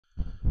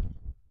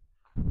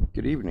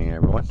Good evening,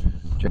 everyone.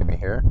 Jamie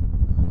here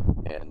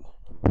in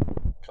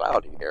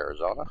cloudy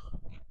Arizona.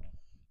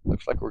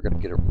 Looks like we're going to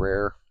get a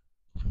rare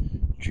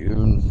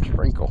June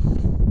sprinkle.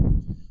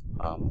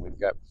 We've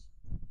got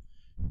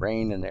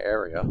rain in the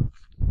area,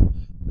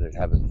 but it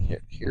hasn't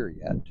hit here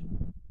yet.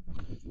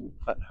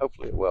 But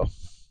hopefully it will.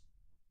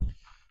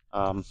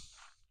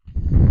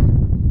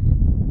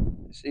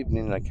 This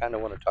evening, I kind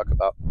of want to talk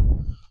about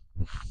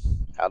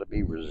how to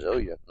be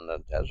resilient in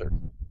the desert.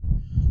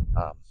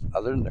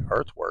 Other than the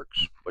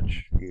earthworks,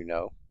 which we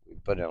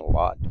put in a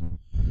lot,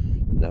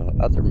 the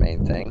other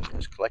main thing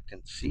is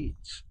collecting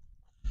seeds.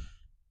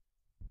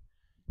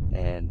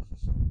 And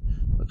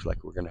looks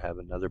like we're going to have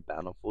another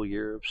bountiful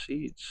year of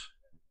seeds.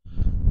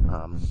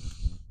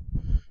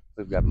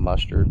 We've got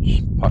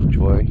mustards, pak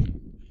choi,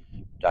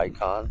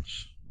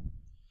 daikons,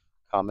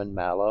 common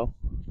mallow,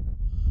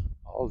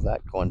 all of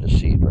that going to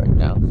seed right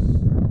now.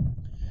 And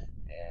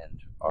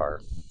our,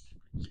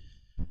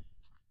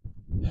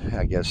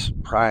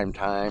 prime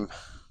time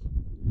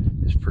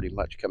is pretty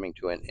much coming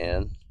to an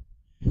end.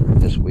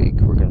 This week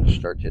we're going to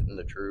start hitting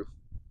the true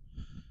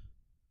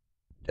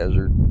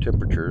desert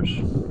temperatures.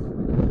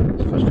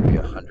 It's supposed to be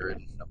 100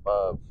 and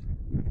above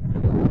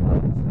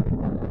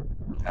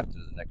after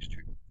the next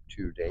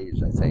two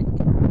days, I think.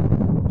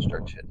 It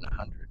starts hitting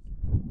 100.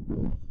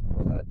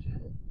 But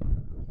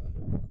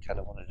I kind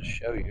of wanted to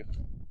show you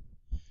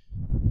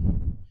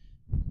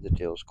the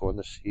dill's going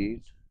to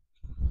seed,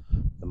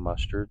 the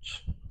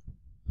mustards,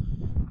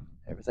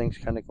 everything's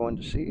kind of going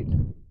to seed.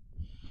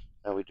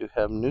 Now we do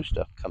have new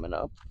stuff coming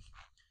up.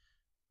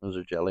 Those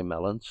are jelly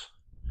melons,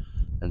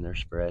 and they're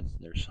spread.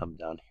 There's some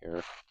down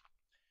here,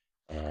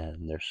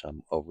 and there's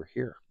some over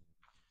here.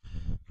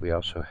 We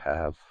also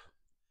have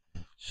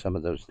some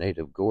of those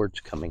native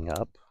gourds coming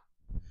up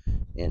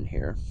in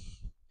here,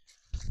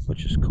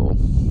 which is cool.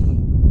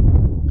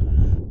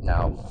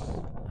 Now,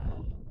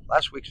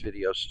 last week's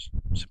videos,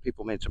 some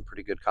people made some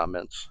pretty good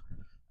comments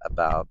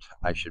about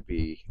I should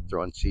be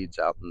throwing seeds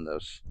out in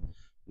those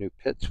new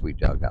pits we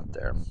dug out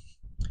there.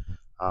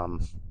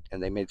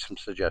 And they made some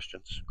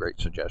suggestions, great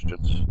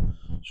suggestions.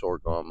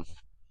 Sorghum,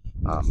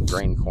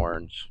 grain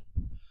corns,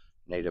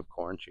 native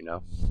corns, and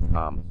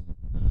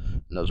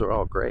those are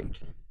all great.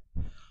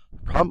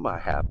 The problem I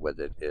have with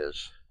it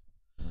is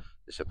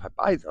if I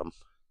buy them,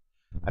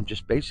 I'm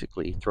just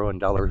basically throwing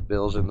dollar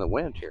bills in the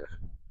wind here.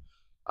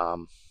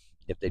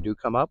 If they do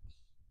come up,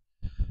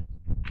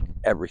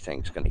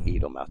 everything's going to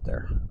eat them out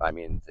there. I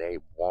mean, they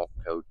won't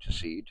go to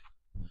seed.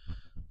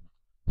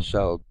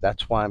 So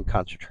that's why I'm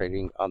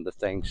concentrating on the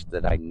things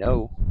that I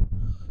know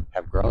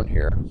have grown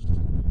here.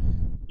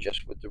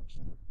 Just with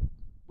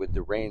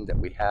the rain that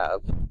we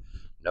have,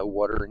 no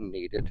watering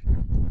needed.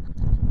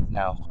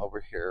 Now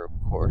over here,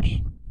 of course,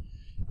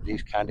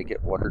 these kind of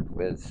get watered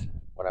with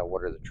when I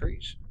water the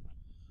trees.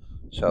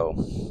 So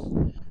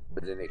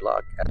with any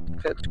luck, as the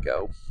pits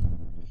go,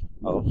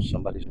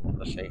 somebody's going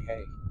to say,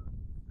 hey,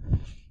 I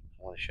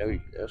want to show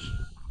you this.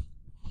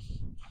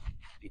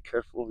 Be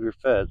careful of your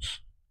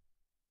feds.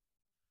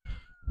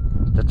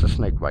 That's a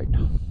snake bite.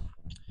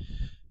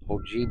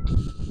 Oh gee,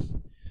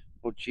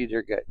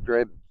 there got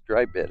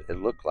dry bit,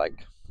 it looked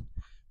like,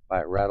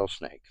 by a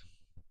rattlesnake.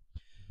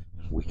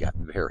 We got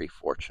very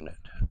fortunate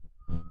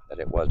that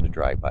it was a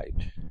dry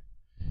bite.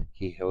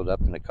 He healed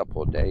up in a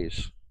couple of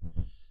days,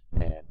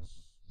 and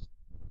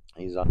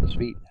he's on his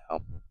feet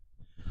now.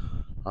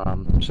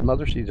 Some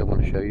other seeds I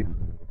want to show you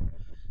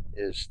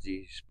is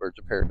these birds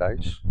of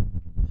paradise.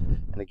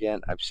 And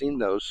again, I've seen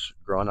those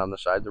growing on the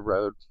side of the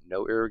road,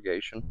 no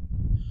irrigation,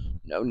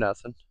 no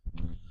nothing.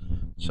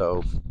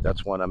 So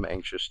that's one I'm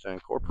anxious to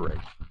incorporate.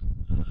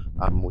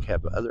 We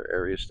have other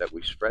areas that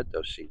we spread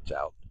those seeds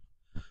out.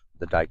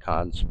 The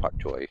daikons, pak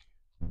choi,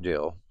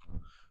 dill,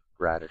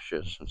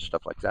 radishes, and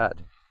stuff like that.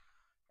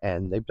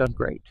 And they've done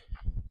great.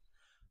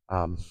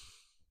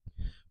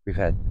 We've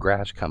had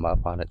grass come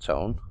up on its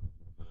own.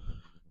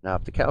 Now,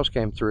 if the cows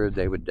came through,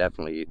 they would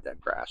definitely eat that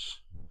grass.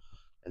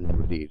 And they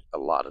would eat a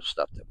lot of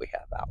stuff that we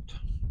have out.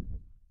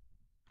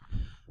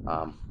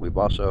 We've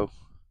also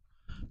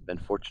been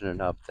fortunate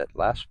enough that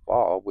last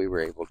fall we were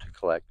able to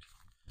collect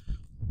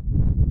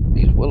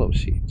these willow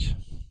seeds.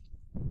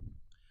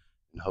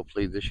 And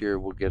hopefully this year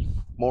we'll get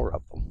more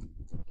of them.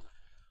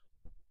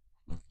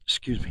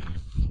 Excuse me,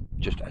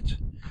 just had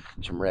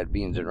some red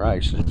beans and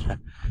rice, and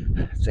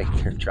I think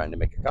they're trying to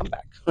make a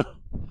comeback.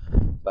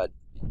 But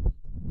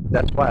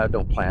that's why I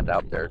don't plant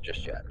out there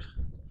just yet.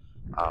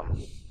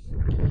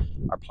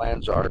 Our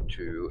plans are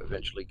to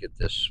eventually get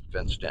this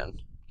fenced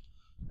in,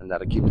 and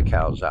that'll keep the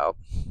cows out,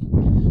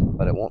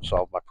 but it won't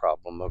solve my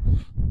problem of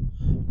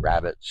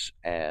rabbits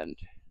and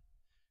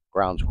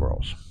ground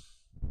squirrels,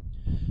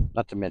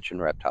 not to mention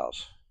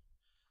reptiles.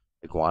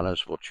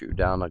 Iguanas will chew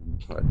down a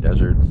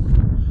desert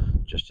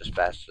just as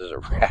fast as a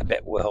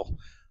rabbit will.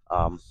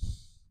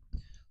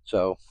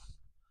 So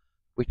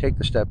we take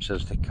the steps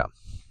as they come,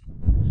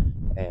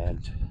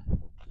 and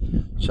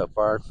so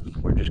far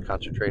we're just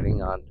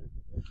concentrating on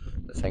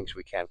the things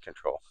we can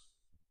control.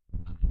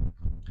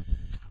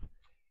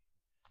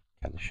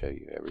 Kind of show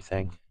you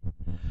everything.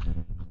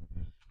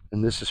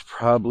 And this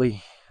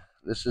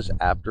is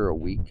after a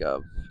week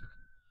of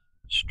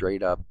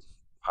straight up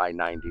high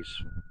 90s,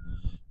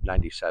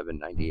 97,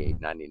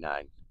 98,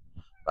 99,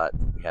 but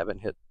we haven't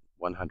hit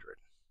 100.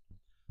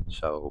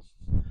 So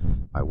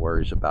my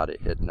worries about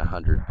it hitting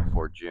 100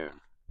 before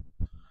June,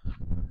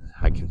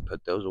 I can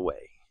put those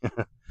away.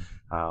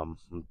 I'm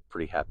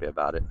pretty happy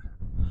about it.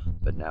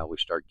 But now we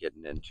start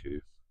getting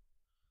into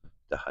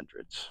the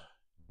hundreds.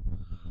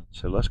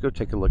 So let's go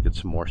take a look at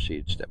some more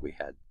seeds that we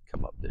had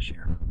come up this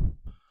year.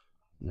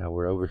 Now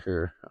we're over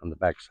here on the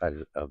back side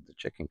of the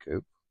chicken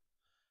coop.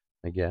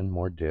 Again,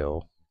 more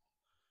dill.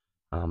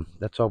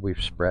 That's all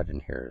we've spread in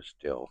here is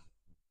dill.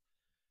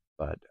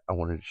 But I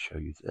wanted to show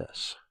you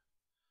this.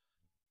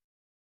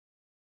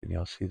 Can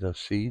y'all see those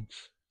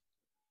seeds?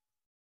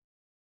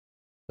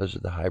 Those are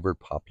the hybrid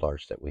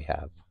poplars that we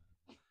have.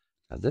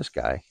 Now this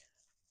guy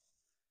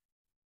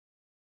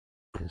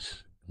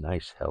is a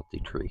nice healthy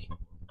tree.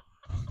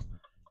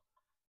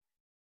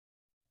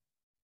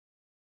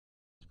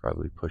 It's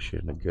probably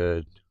pushing a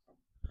good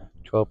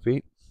 12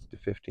 feet to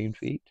 15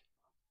 feet.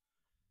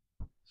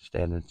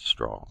 Standing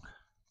strong.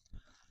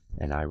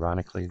 And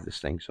ironically, this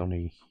thing's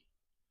only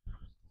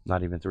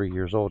not even 3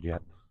 years old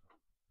yet.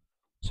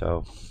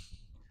 So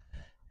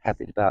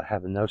happy about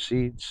having those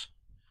seeds.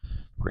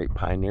 Great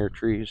pioneer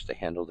trees. They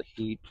handle the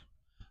heat.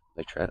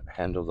 They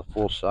handle the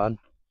full sun.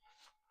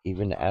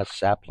 Even as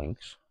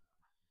saplings,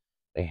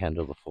 they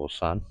handle the full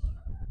sun.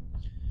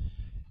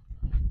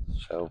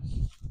 So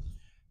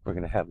we're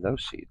going to have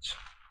those seeds.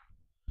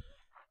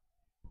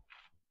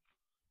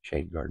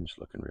 Shade garden's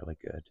looking really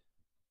good.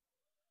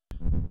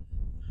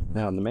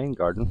 Now in the main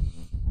garden,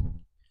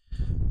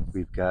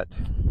 we've got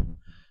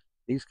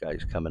these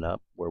guys coming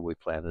up where we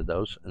planted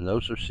those, and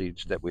those are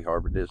seeds that we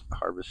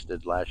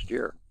harvested last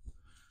year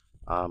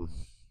from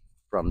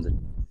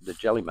the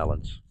jelly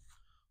melons,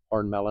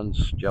 horn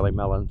melons, jelly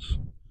melons,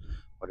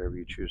 whatever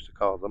you choose to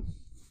call them.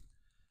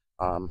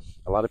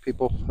 A lot of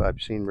people,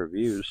 I've seen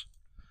reviews,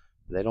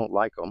 they don't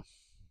like them.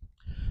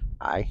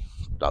 I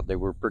thought they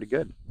were pretty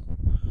good.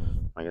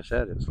 Like I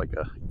said, it's like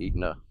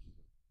eating a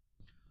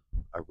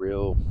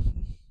real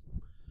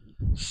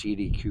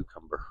seedy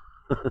cucumber.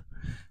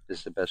 This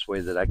is the best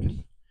way that I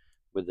can,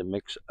 with a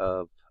mix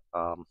of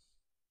a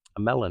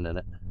melon in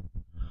it.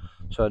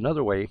 So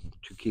another way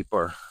to keep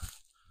our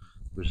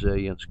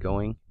resilience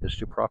going is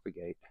to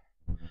propagate.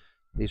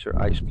 These are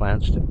ice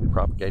plants that we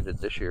propagated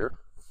this year.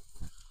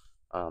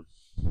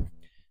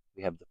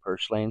 We have the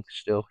purslane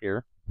still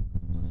here,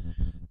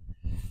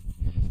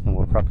 and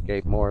we'll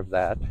propagate more of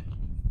that.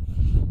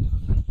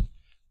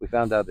 We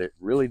found out it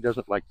really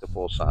doesn't like the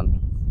full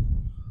sun,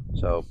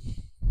 so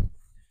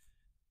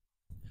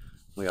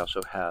we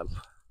also have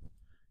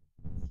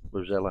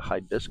Rosella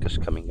hibiscus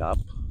coming up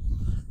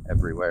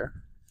everywhere.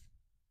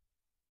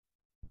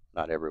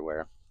 Not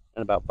everywhere,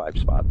 in about 5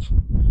 spots.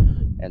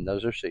 And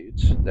those are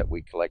seeds that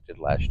we collected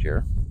last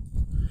year.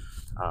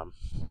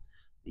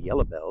 The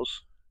yellow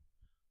bells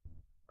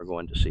are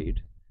going to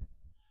seed,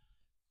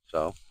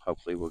 so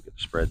hopefully we'll get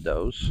to spread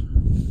those.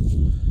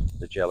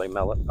 The jelly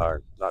melon,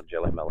 or not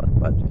jelly melon,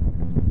 but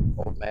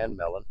old man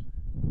melon,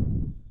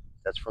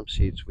 that's from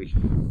seeds we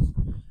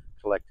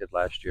collected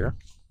last year.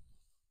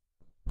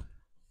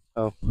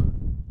 So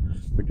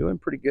we're doing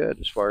pretty good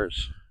as far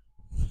as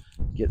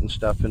getting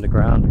stuff in the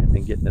ground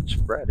and getting it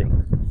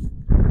spreading.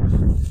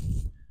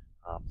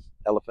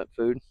 Elephant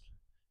food,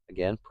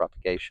 again,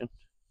 propagation.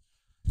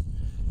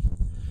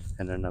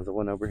 And another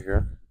one over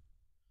here.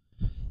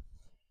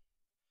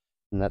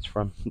 And that's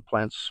from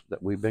plants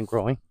that we've been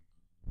growing.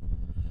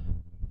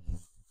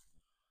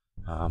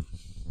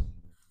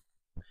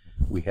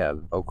 We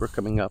have okra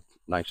coming up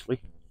nicely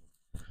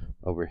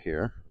over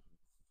here.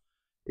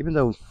 Even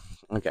though,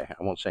 okay,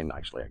 I won't say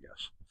nicely, I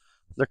guess.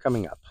 They're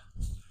coming up.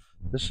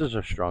 This is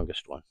our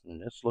strongest one,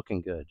 and it's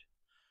looking good.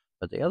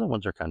 But the other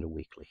ones are kind of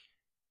weakly.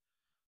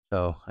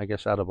 So I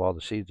guess out of all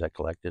the seeds I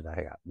collected,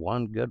 I got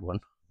one good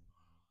one.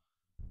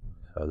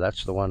 So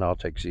that's the one I'll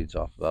take seeds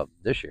off of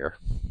this year.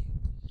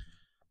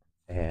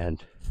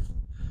 And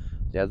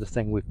the other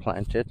thing we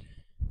planted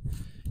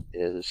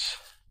is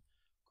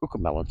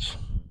cucamelons.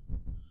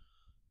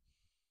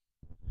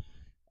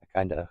 A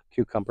kind of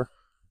cucumber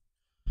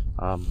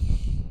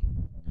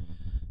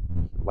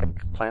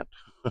like plant.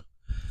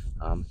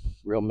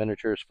 Real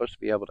miniature, is supposed to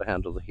be able to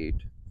handle the heat.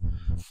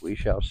 We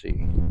shall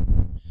see.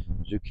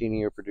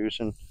 Zucchini are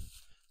producing.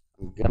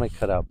 I'm gonna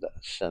cut out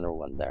that center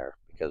one there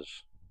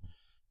because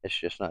it's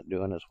just not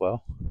doing as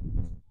well.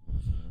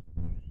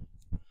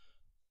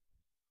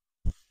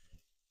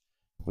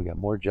 We got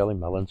more jelly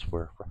melons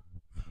where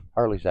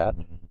Harley's at.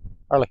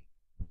 Harley,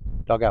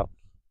 dog out.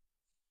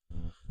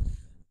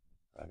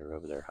 Right her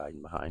over there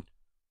hiding behind.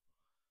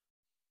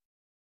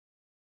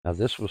 Now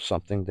this was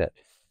something that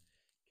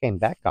came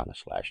back on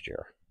us last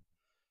year,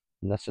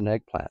 and that's an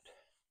eggplant.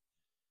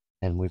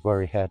 And we've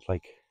already had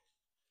like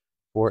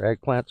 4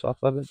 eggplants off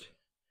of it,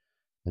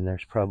 and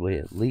there's probably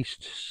at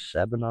least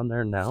 7 on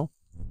there now.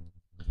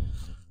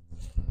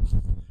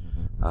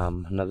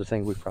 Another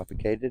thing we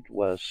propagated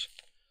was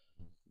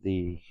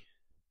the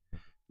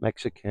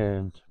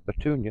Mexican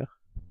petunia,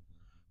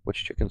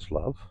 which chickens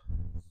love.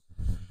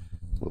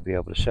 We'll be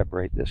able to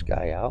separate this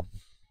guy out.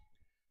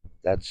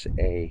 That's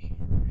a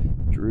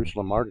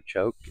Jerusalem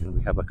artichoke, and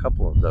we have a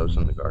couple of those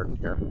in the garden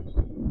here.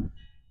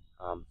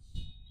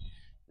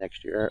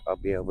 Next year, I'll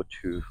be able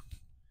to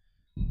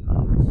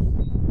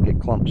get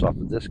clumps off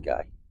of this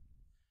guy.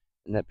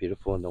 Isn't that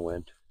beautiful in the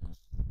wind?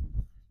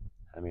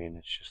 I mean,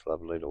 it's just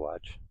lovely to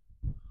watch.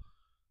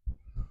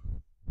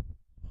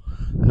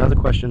 Another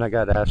question I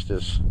got asked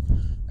is,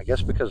 I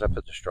guess because I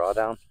put the straw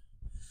down,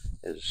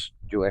 is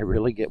do I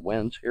really get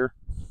winds here?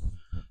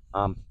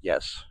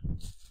 Yes,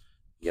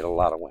 get a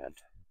lot of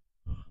wind.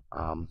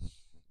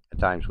 At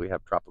times we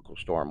have tropical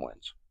storm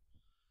winds.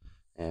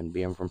 And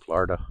being from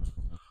Florida,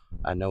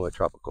 I know what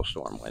tropical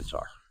storm winds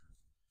are.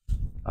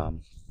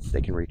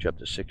 They can reach up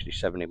to 60,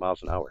 70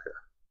 miles an hour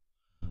here.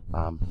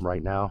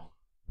 Right now,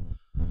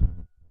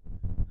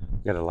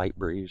 we got a light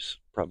breeze,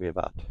 probably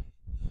about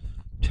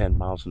 10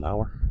 miles an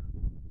hour,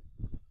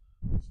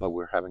 but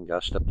we're having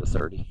gusts up to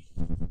 30.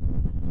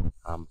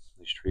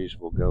 These trees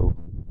will go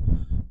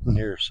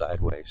near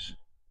sideways.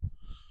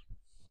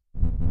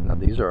 Now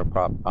these are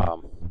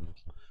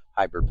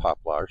hybrid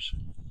poplars.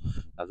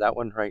 Now that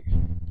one right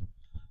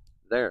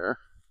there,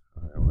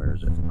 where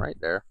is it? Right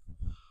there.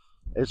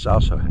 It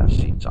also has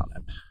seeds on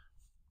it.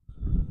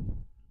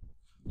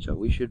 So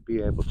we should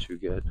be able to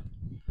get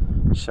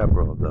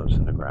several of those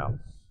in the ground.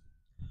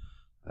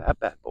 That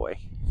bad boy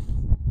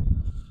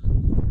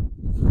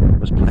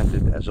was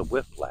planted as a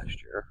whip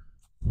last year,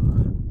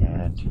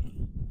 and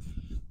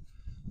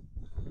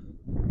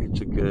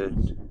it's a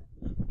good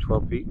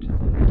 12 feet.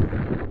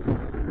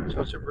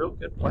 So it's a real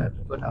good plant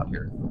to put out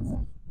here.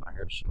 I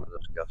heard some of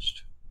those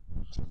gusts.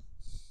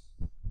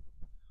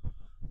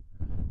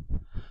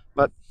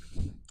 But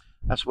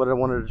that's what I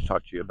wanted to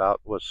talk to you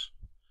about, was,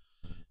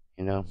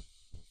 you know,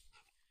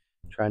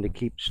 trying to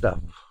keep stuff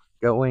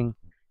going,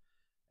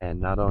 and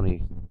not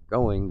only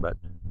going, but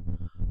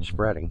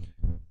spreading.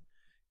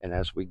 And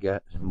as we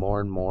get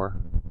more and more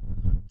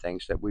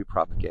things that we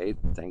propagate,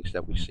 things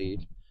that we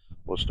seed,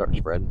 we'll start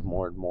spreading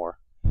more and more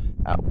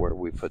out where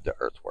we put the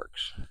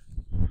earthworks.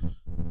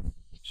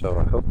 So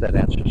I hope that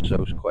answers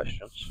those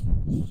questions.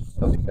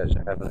 Hope you guys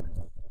are having a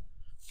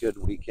good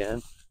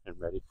weekend and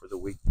ready for the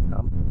week to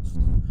come.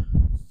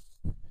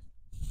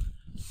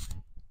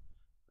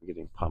 I'm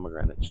getting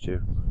pomegranates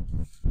too.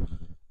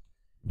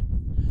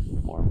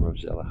 More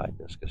Rosella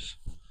hibiscus.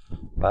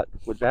 But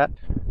with that,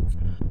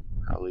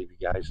 I'll leave you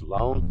guys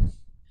alone.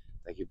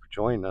 Thank you for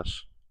joining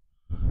us,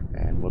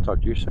 and we'll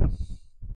talk to you soon.